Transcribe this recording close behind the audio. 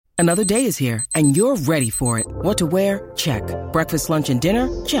Another day is here, and you're ready for it. What to wear? Check. Breakfast, lunch, and dinner?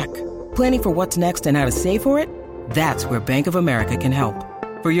 Check. Planning for what's next and how to save for it? That's where Bank of America can help.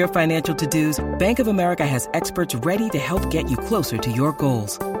 For your financial to-dos, Bank of America has experts ready to help get you closer to your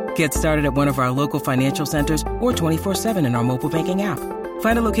goals. Get started at one of our local financial centers or 24/7 in our mobile banking app.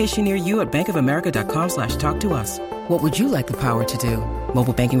 Find a location near you at bankofamerica.com/talktous. What would you like the power to do?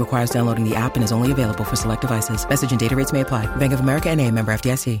 Mobile banking requires downloading the app and is only available for select devices. Message and data rates may apply. Bank of America N.A., member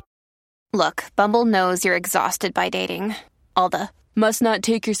FDIC. Look, Bumble knows you're exhausted by dating. All the must not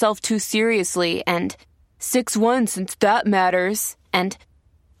take yourself too seriously and 6'1" since that matters. And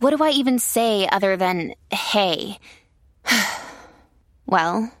what do I even say other than, hey?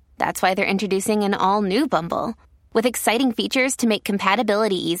 Well, that's why they're introducing an all-new Bumble with exciting features to make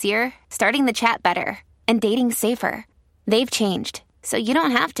compatibility easier, starting the chat better, and dating safer. They've changed, so you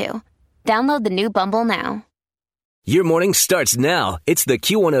don't have to. Download the new Bumble now. Your morning starts now. It's the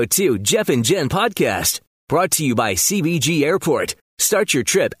Q102 Jeff and Jen podcast, brought to you by CBG Airport. Start your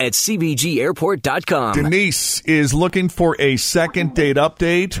trip at CBGAirport.com. Denise is looking for a second date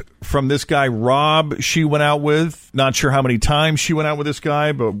update from this guy, Rob, she went out with. Not sure how many times she went out with this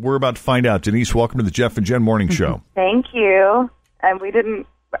guy, but we're about to find out. Denise, welcome to the Jeff and Jen Morning Show. Thank you. And we didn't,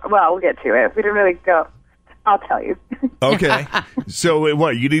 well, we'll get to it. We didn't really go. I'll tell you. Okay. So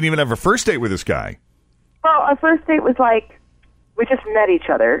what, you didn't even have a first date with this guy? Well, our first date was like, we just met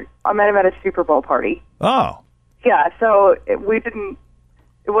each other. I met him at a Super Bowl party. Oh. Yeah, so it wasn't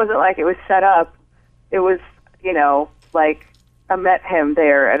like it was set up. It was, like I met him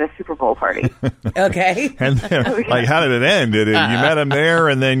there at a Super Bowl party. Okay. And then, like, how did it end? You met him there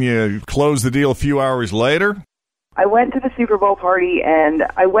and then you closed the deal a few hours later? I went to the Super Bowl party, and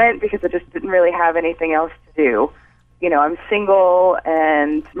I went because I just didn't really have anything else to do. I'm single,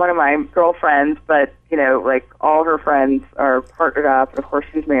 and one of my girlfriends, but, like all her friends are partnered up, and of course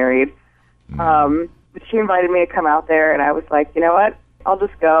she's married. But she invited me to come out there, and I was like, you know what, I'll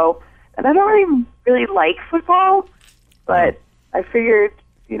just go. And I don't really like football, but I figured,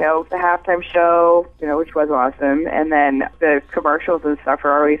 the halftime show, which was awesome, and then the commercials and stuff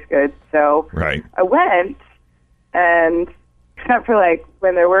are always good. So right. I went, and except for, like,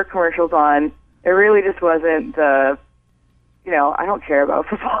 when there were commercials on, it really just wasn't the... I don't care about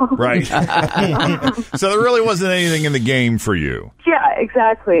football. Right. So there really wasn't anything in the game for you. Yeah,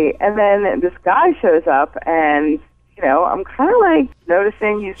 exactly. And then this guy shows up, and, I'm kind of like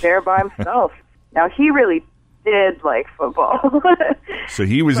noticing he's there by himself. Now, he really did like football. So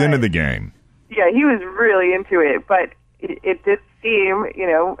he was into the game. Yeah, he was really into it, but it did seem,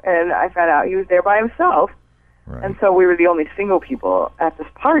 and I found out he was there by himself. Right. And so we were the only single people at this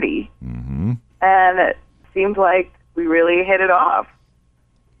party. Mm-hmm. And it seemed like we really hit it off.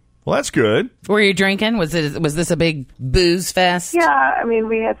 Well, that's good. Were you drinking? Was this a big booze fest? Yeah, I mean,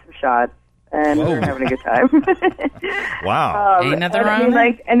 we had some shots, and we were having a good time. Wow. Ain't nothing wrong and, with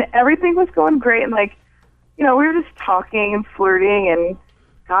like, and everything was going great, and, like, we were just talking and flirting, and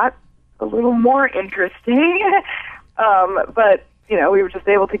got a little more interesting. But, we were just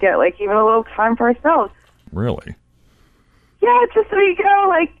able to get, like, even a little time for ourselves. Really? Yeah, just so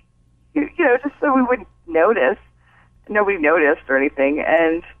like, just so we wouldn't notice. Nobody noticed or anything,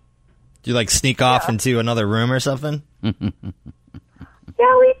 and... Do you, like, sneak off into another room or something? Yeah,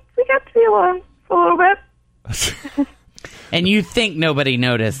 we got to be alone for a little bit. And you think nobody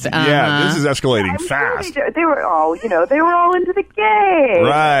noticed. Yeah, this is escalating fast. Sure they were all, they were all into the game.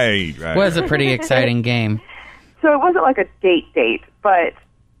 Right. It was a pretty exciting game. So it wasn't like a date, but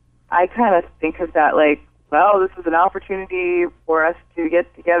I kind of think of that like, well, this is an opportunity for us to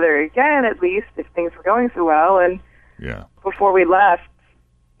get together again, at least, if things were going so well. And yeah, before we left,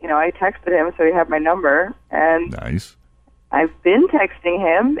 I texted him, so he had my number. And nice. I've been texting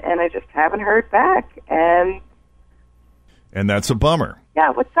him, and I just haven't heard back. And that's a bummer. Yeah,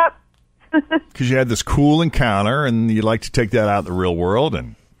 what's up? Because you had this cool encounter, and you'd like to take that out in the real world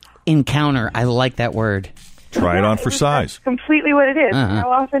and encounter. I like that word. Try it on for size. That's completely what it is.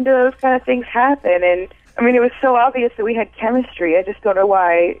 How often do those kind of things happen? And I mean, it was so obvious that we had chemistry. I just don't know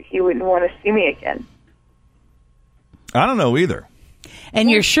why he wouldn't want to see me again. I don't know either. And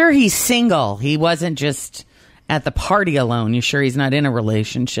you're sure he's single? He wasn't just at the party alone. You're sure he's not in a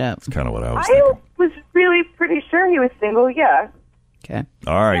relationship? That's kind of what I was thinking. I was really pretty sure he was single, yeah. Okay.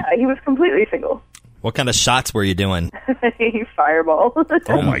 All right. Yeah, he was completely single. What kind of shots were you doing? Fireball.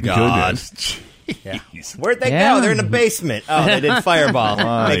 Oh, my God. Goodness. Yeah. Where'd they go? They're in the basement. Oh, they did Fireball.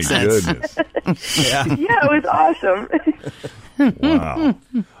 My Makes sense. goodness. Yeah, it was awesome. Wow.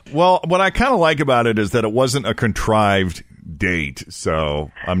 Well, what I kind of like about it is that it wasn't a contrived date,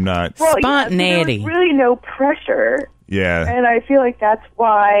 so I'm not... Well, Spontaneity. Yeah, there was really no pressure. Yeah. And I feel like that's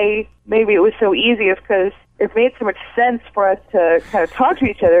why maybe it was so easy, is because it made so much sense for us to kind of talk to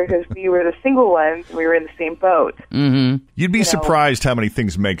each other because we were the single ones and we were in the same boat. Mm-hmm. You'd be surprised how many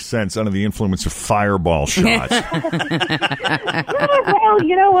things make sense under the influence of fireball shots. Well,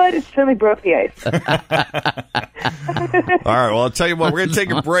 you know what? It certainly broke the ice. All right, well, I'll tell you what, we're going to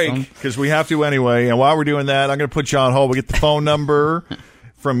take a break because we have to anyway. And while we're doing that, I'm going to put you on hold. We'll get the phone number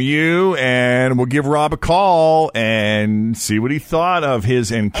from you, and we'll give Rob a call and see what he thought of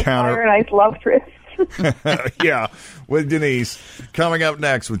his encounter. Fire and ice love tryst. Yeah, with Denise. Coming up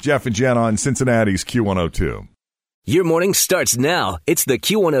next with Jeff and Jen on Cincinnati's Q102. Your morning starts now. It's the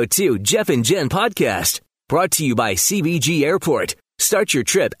Q102 Jeff and Jen podcast. Brought to you by CBG Airport. Start your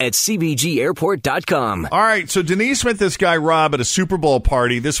trip at CBGAirport.com. All right, so Denise met this guy, Rob, at a Super Bowl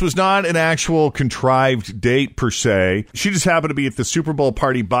party. This was not an actual contrived date, per se. She just happened to be at the Super Bowl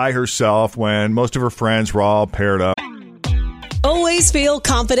party by herself when most of her friends were all paired up. Always feel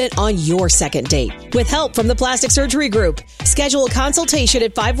confident on your second date. With help from the Plastic Surgery Group. Schedule a consultation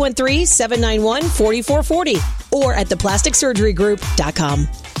at 513-791-4440 or at theplasticsurgerygroup.com.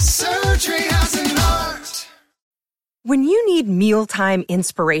 Surgery has an art. When you need mealtime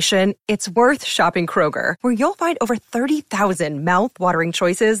inspiration, it's worth shopping Kroger, where you'll find over 30,000 mouth-watering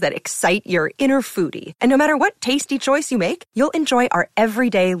choices that excite your inner foodie. And no matter what tasty choice you make, you'll enjoy our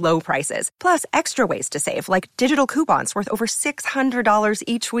everyday low prices, plus extra ways to save, like digital coupons worth over $600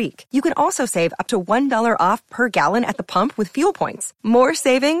 each week. You can also save up to $1 off per gallon at the pump with fuel points. More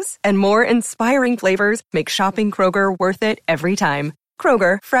savings and more inspiring flavors make shopping Kroger worth it every time.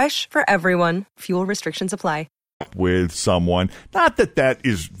 Kroger, fresh for everyone. Fuel restrictions apply. With someone. Not that that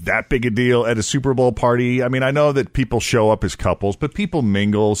is that big a deal at a Super Bowl party. I mean, I know that people show up as couples, but people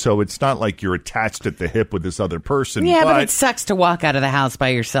mingle, so it's not like you're attached at the hip with this other person. Yeah, but it sucks to walk out of the house by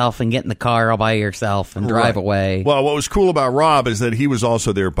yourself and get in the car all by yourself and drive away. Well, what was cool about Rob is that he was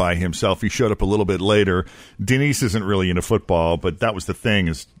also there by himself. He showed up a little bit later. Denise isn't really into football, but that was the thing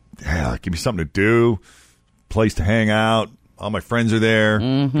is, give me something to do, place to hang out. All my friends are there.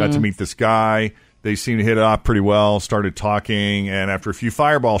 Mm-hmm. Got to meet this guy. They seemed to hit it off pretty well, started talking, and after a few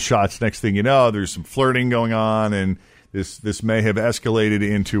fireball shots, next thing you know, there's some flirting going on, and this may have escalated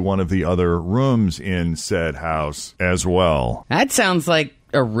into one of the other rooms in said house as well. That sounds like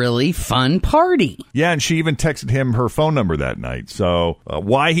a really fun party. Yeah, and she even texted him her phone number that night. So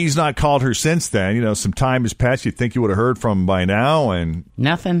why he's not called her since then, some time has passed. You'd think you would have heard from him by now, and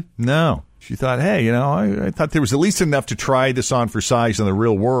nothing. No. She thought, hey, I thought there was at least enough to try this on for size in the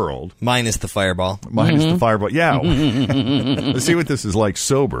real world. Minus the fireball. Minus the fireball. Yeah. Let's see what this is like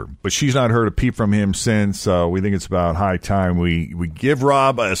sober. But she's not heard a peep from him since. We think it's about high time we give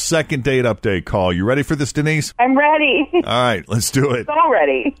Rob a second date update call. You ready for this, Denise? I'm ready. All right, let's do it. So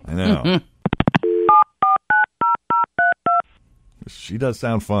ready. I know. She does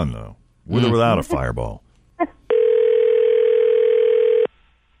sound fun, though, with or without a fireball.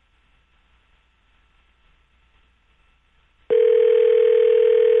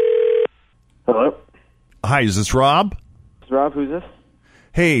 Hello? Hi, is this Rob? Rob, who's this?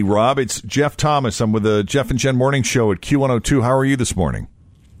 Hey, Rob, it's Jeff Thomas. I'm with the Jeff and Jen Morning Show at Q102. How are you this morning?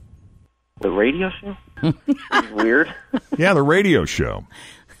 The radio show? Weird. Yeah, the radio show.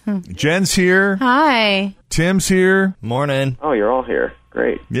 Jen's here. Hi. Tim's here. Morning. Oh, you're all here.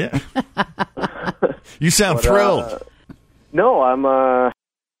 Great. Yeah. You sound thrilled. No, I'm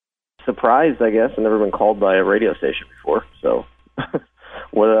surprised, I guess. I've never been called by a radio station before. So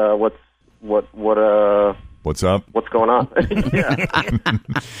what's up? What's going on? Yeah.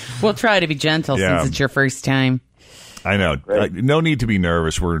 We'll try to be gentle since it's your first time. I know. No need to be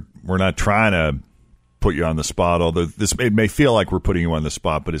nervous. We're not trying to put you on the spot, although it may feel like we're putting you on the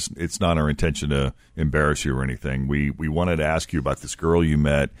spot, but it's not our intention to embarrass you or anything. We wanted to ask you about this girl you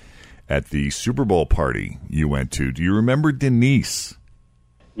met at the Super Bowl party you went to. Do you remember Denise?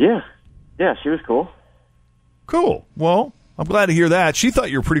 Yeah. Yeah, she was cool. Cool. Well, I'm glad to hear that. She thought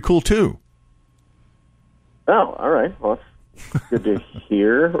you were pretty cool, too. Oh, all right. Well, it's good to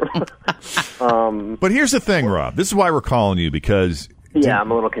hear. But here's the thing, Rob. This is why we're calling you, because... Yeah,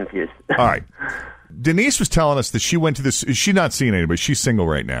 I'm a little confused. All right. Denise was telling us that she went to this... She's not seeing anybody. She's single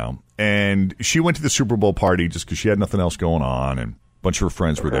right now. And she went to the Super Bowl party just because she had nothing else going on, and a bunch of her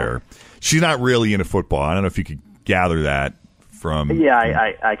friends were there. She's not really into football. I don't know if you could gather that from... Yeah,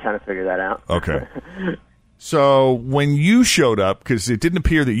 I kind of figured that out. Okay. So when you showed up, because it didn't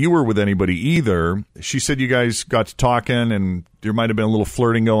appear that you were with anybody either, she said you guys got to talking and there might have been a little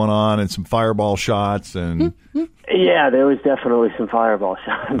flirting going on and some fireball shots. And yeah, there was definitely some fireball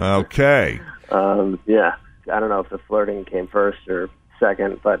shots. Okay. Yeah. I don't know if the flirting came first or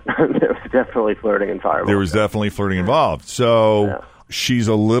second, but there was definitely flirting and fireball. There was definitely flirting involved. So she's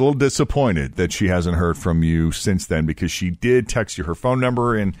a little disappointed that she hasn't heard from you since then, because she did text you her phone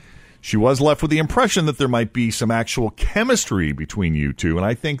number, and she was left with the impression that there might be some actual chemistry between you two. And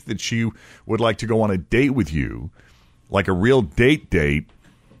I think that she would like to go on a date with you, like a real date, you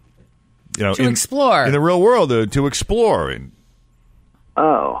know, to explore in the real world, to explore. And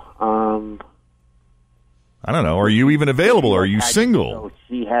I don't know. Are you even available? Are you single? So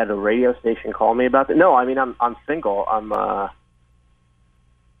she had a radio station call me about that. No, I mean, I'm single. I'm not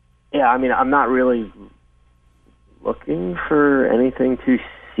really looking for anything too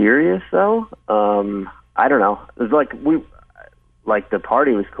serious, though. I don't know. It was the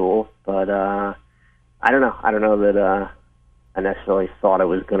party was cool, but I don't know. I don't know that I necessarily thought it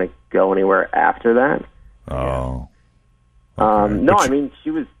was going to go anywhere after that. Oh. Okay. No, I mean,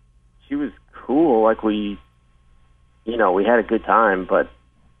 she was cool. Like, we had a good time, but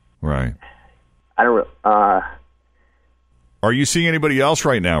right. I don't. Are you seeing anybody else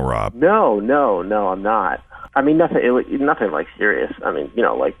right now, Rob? No, I'm not. I mean, nothing like serious. I mean,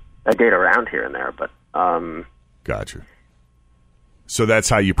 like I date around here and there, but Gotcha. So that's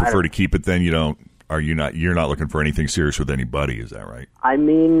how you prefer to keep it. Then you're not looking for anything serious with anybody. Is that right? I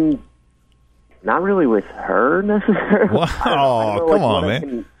mean, not really with her necessarily. Wow, come on,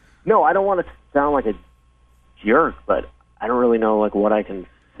 man. No, I don't want to sound like a jerk, but I don't really know what I can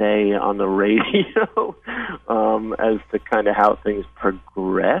say on the radio as to kind of how things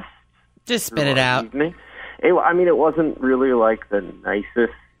progressed. Just spit it out. Evening. It wasn't really the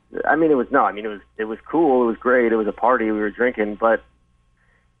nicest. It was cool. It was great. It was a party. We were drinking, but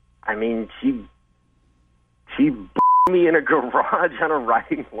I mean, she me in a garage on a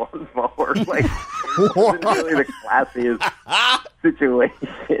riding lawnmower. It wasn't really the classiest situation.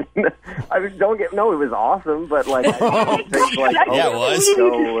 I mean, it was awesome, but I don't think it was.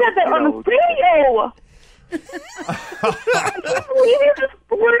 You said that on the radio. I can't believe you just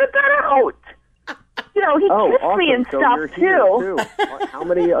blurted that out. He kissed me and so stuff too. How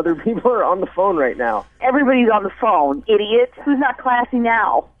many other people are on the phone right now? Everybody's on the phone, idiot. Who's not classy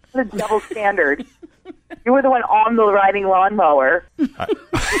now? What a double standard. You were the one on the riding lawnmower.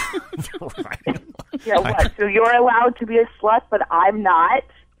 Yeah, what? So you're allowed to be a slut, but I'm not?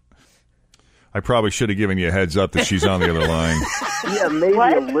 I probably should have given you a heads up that she's on the other line. Yeah, maybe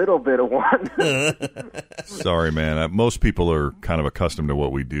a little bit of one. Sorry, man. Most people are kind of accustomed to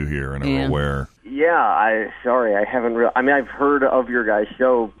what we do here and are aware. Yeah, I haven't really. I mean, I've heard of your guys'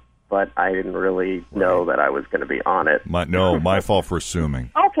 show, but I didn't really know that I was going to be on it. My fault for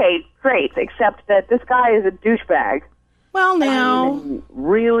assuming. Okay, great, except that this guy is a douchebag. Well, now.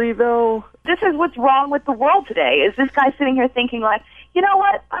 Really, though? This is what's wrong with the world today, is this guy sitting here thinking you know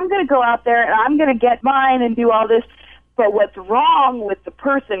what, I'm going to go out there and I'm going to get mine and do all this. But what's wrong with the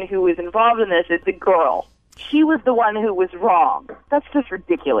person who is involved in this is the girl. She was the one who was wrong. That's just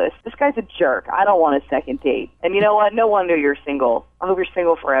ridiculous. This guy's a jerk. I don't want a second date. And you know what? No wonder you're single. I hope you're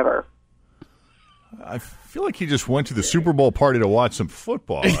single forever. I feel like he just went to the Super Bowl party to watch some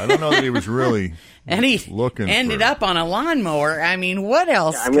football. I don't know that he was really and he looking ended up on a lawnmower. I mean, what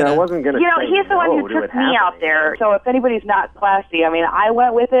else? I mean, I wasn't going to say he's the one who took me out there. So if anybody's not classy, I mean, I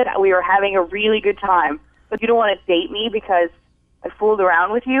went with it. We were having a really good time. But you don't want to date me because I fooled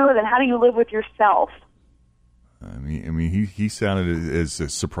around with you? Then how do you live with yourself? I mean, he sounded as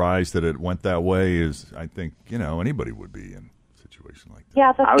surprised that it went that way as I think, anybody would be in a situation like that.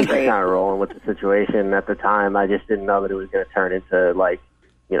 Yeah, that's I was great. just kind of rolling with the situation at the time. I just didn't know that it was going to turn into,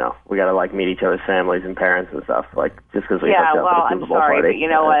 we got to, meet each other's families and parents and stuff, just because we hooked up at a Super Bowl sorry, party. but you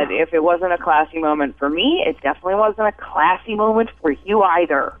know what? If it wasn't a classy moment for me, it definitely wasn't a classy moment for you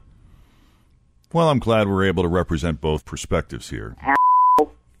either. Well, I'm glad we're able to represent both perspectives here.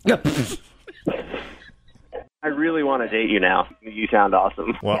 I really want to date you now. You sound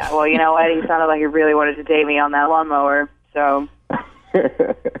awesome. Well, you know what? He sounded like he really wanted to date me on that lawnmower, so...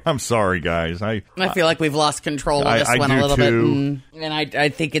 I'm sorry, guys. I feel like we've lost control of this one a little bit. And I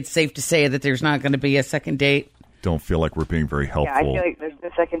think it's safe to say that there's not going to be a second date. Don't feel like we're being very helpful. Yeah, I feel like there's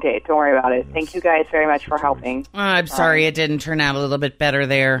a second date. Don't worry about it. Thank you guys very much for helping. I'm sorry it didn't turn out a little bit better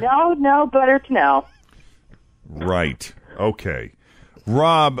there. No, better to know. Right. Okay.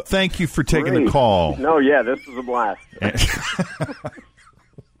 Rob, thank you for taking the call. No, yeah, this was a blast.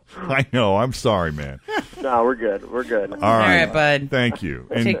 I know. I'm sorry, man. No, we're good. We're good. All right, bud. Thank you.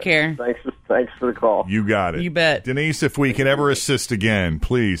 And take care. Thanks for the call. You got it. You bet. Denise, if we can ever assist again,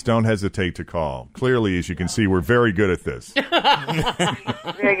 please don't hesitate to call. Clearly, as you can see, we're very good at this.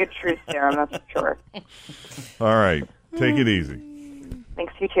 Very good truth serum, that's for sure. All right. Take it easy.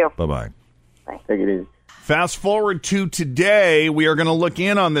 Thanks, you too. Bye-bye. Bye. Take it easy. Fast forward to today, we are going to look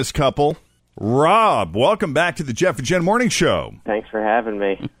in on this couple. Rob, welcome back to the Jeff and Jen Morning Show. Thanks for having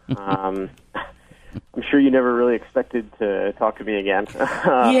me. I'm sure you never really expected to talk to me again.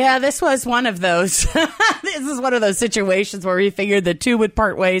 Yeah, this was one of those. This is one of those situations where we figured the two would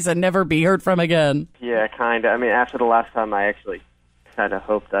part ways and never be heard from again. Yeah, kind of. I mean, after the last time, I actually kind of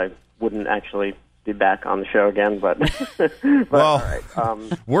hoped I wouldn't actually be back on the show again, but well, all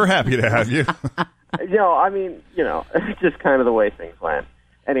right. We're happy to have you. I mean, it's just kind of the way things went.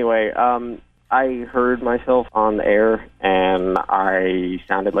 Anyway, I heard myself on the air, and I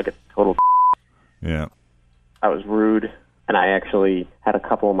sounded like a total Yeah. I was rude, and I actually had a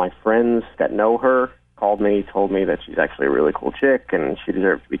couple of my friends that know her called me, told me that she's actually a really cool chick, and she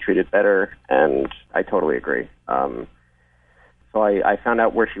deserves to be treated better, and I totally agree. So I found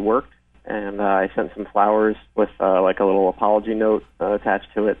out where she worked, and I sent some flowers with like a little apology note attached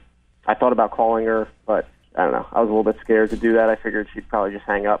to it. I thought about calling her, but I don't know. I was a little bit scared to do that. I figured she'd probably just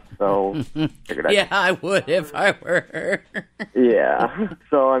hang up, so figured Yeah, I would if I were her. Yeah.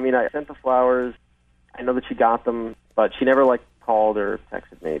 So, I mean, I sent the flowers. I know that she got them, but she never, called or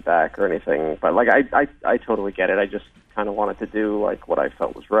texted me back or anything. But, I totally get it. I just kind of wanted to do, what I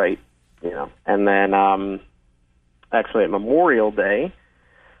felt was right, And then, actually, at Memorial Day,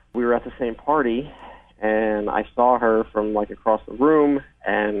 we were at the same party, and I saw her from, across the room,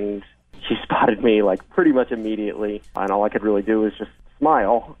 and she spotted me, pretty much immediately. And all I could really do was just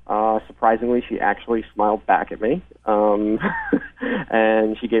smile. Surprisingly, she actually smiled back at me. And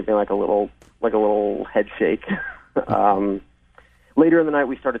she gave me, a little head shake. Later in the night,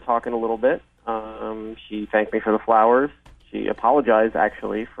 we started talking a little bit. She thanked me for the flowers. She apologized,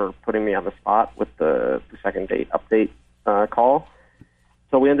 actually, for putting me on the spot with the second date update call.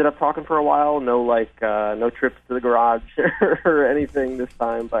 So we ended up talking for a while. No, no trips to the garage or anything this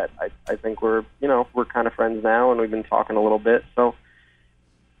time. But I think we're kind of friends now, and we've been talking a little bit. So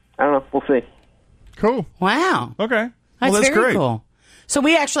I don't know. We'll see. Cool. Wow. Okay. That's very great. Cool. So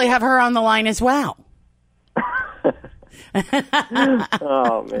we actually have her on the line as well.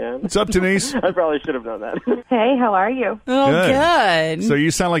 Oh, man. What's up, Denise? I probably should have done that. Hey, how are you? Oh, good. So you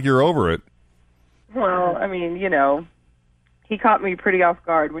sound like you're over it. Well, I mean, he caught me pretty off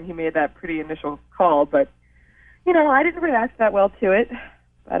guard when he made that pretty initial call, but, I didn't react that well to it,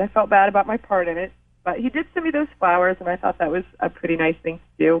 but I felt bad about my part in it. But he did send me those flowers, and I thought that was a pretty nice thing to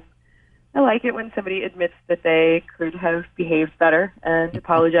do. I like it when somebody admits that they could have behaved better and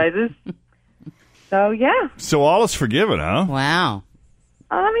apologizes. So, yeah. So all is forgiven, huh? Wow.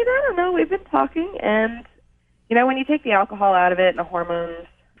 I mean, I don't know. We've been talking, and, when you take the alcohol out of it and the hormones,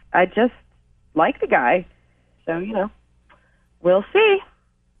 I just like the guy. So, we'll see.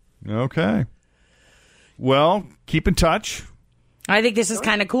 Okay. Well, keep in touch. I think this is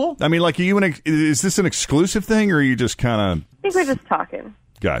kind of cool. I mean, is this an exclusive thing, or are you just kind of... I think we're just talking.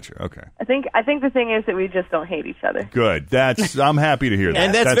 Gotcha. Okay. I think the thing is that we just don't hate each other. Good. I'm happy to hear that.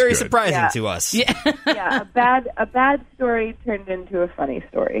 And that's very good. surprising to us. Yeah. Yeah, a bad story turned into a funny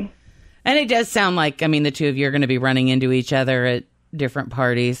story. And it does sound like, the two of you are going to be running into each other at different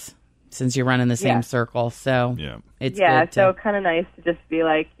parties since you run in the same circle. So it's good so kind of nice to just be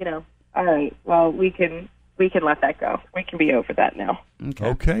like, all right, well, we can let that go. We can be over that now.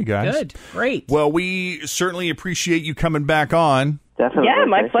 Okay, guys. Good. Great. Well, we certainly appreciate you coming back on. Definitely. Yeah,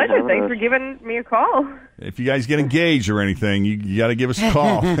 my pleasure. Thanks for giving me a call. If you guys get engaged or anything, you got to give us a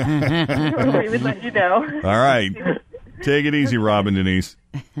call. We would let you know. All right. Take it easy, Rob and Denise.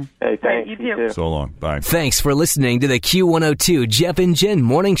 Hey, thanks. You too. So long. Bye. Thanks for listening to the Q102 Jeff and Jen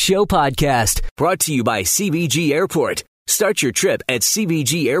Morning Show podcast, brought to you by CBG Airport. Start your trip at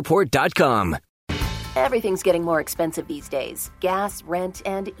CBGAirport.com. Everything's getting more expensive these days. Gas, rent,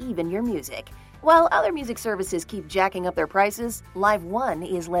 and even your music. While other music services keep jacking up their prices, Live One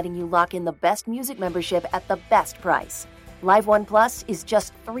is letting you lock in the best music membership at the best price. Live One Plus is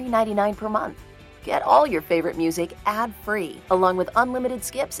just $3.99 per month. Get all your favorite music ad-free, along with unlimited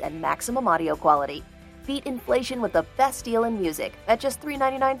skips and maximum audio quality. Beat inflation with the best deal in music at just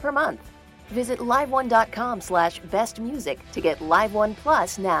 $3.99 per month. Visit liveone.com/bestmusic to get Live One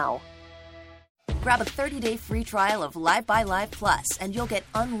Plus now. Grab a 30-day free trial of Live by Live Plus, and you'll get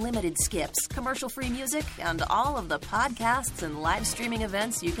unlimited skips, commercial-free music, and all of the podcasts and live streaming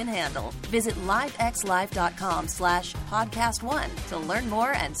events you can handle. Visit livexlive.com/podcast1 to learn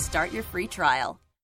more and start your free trial.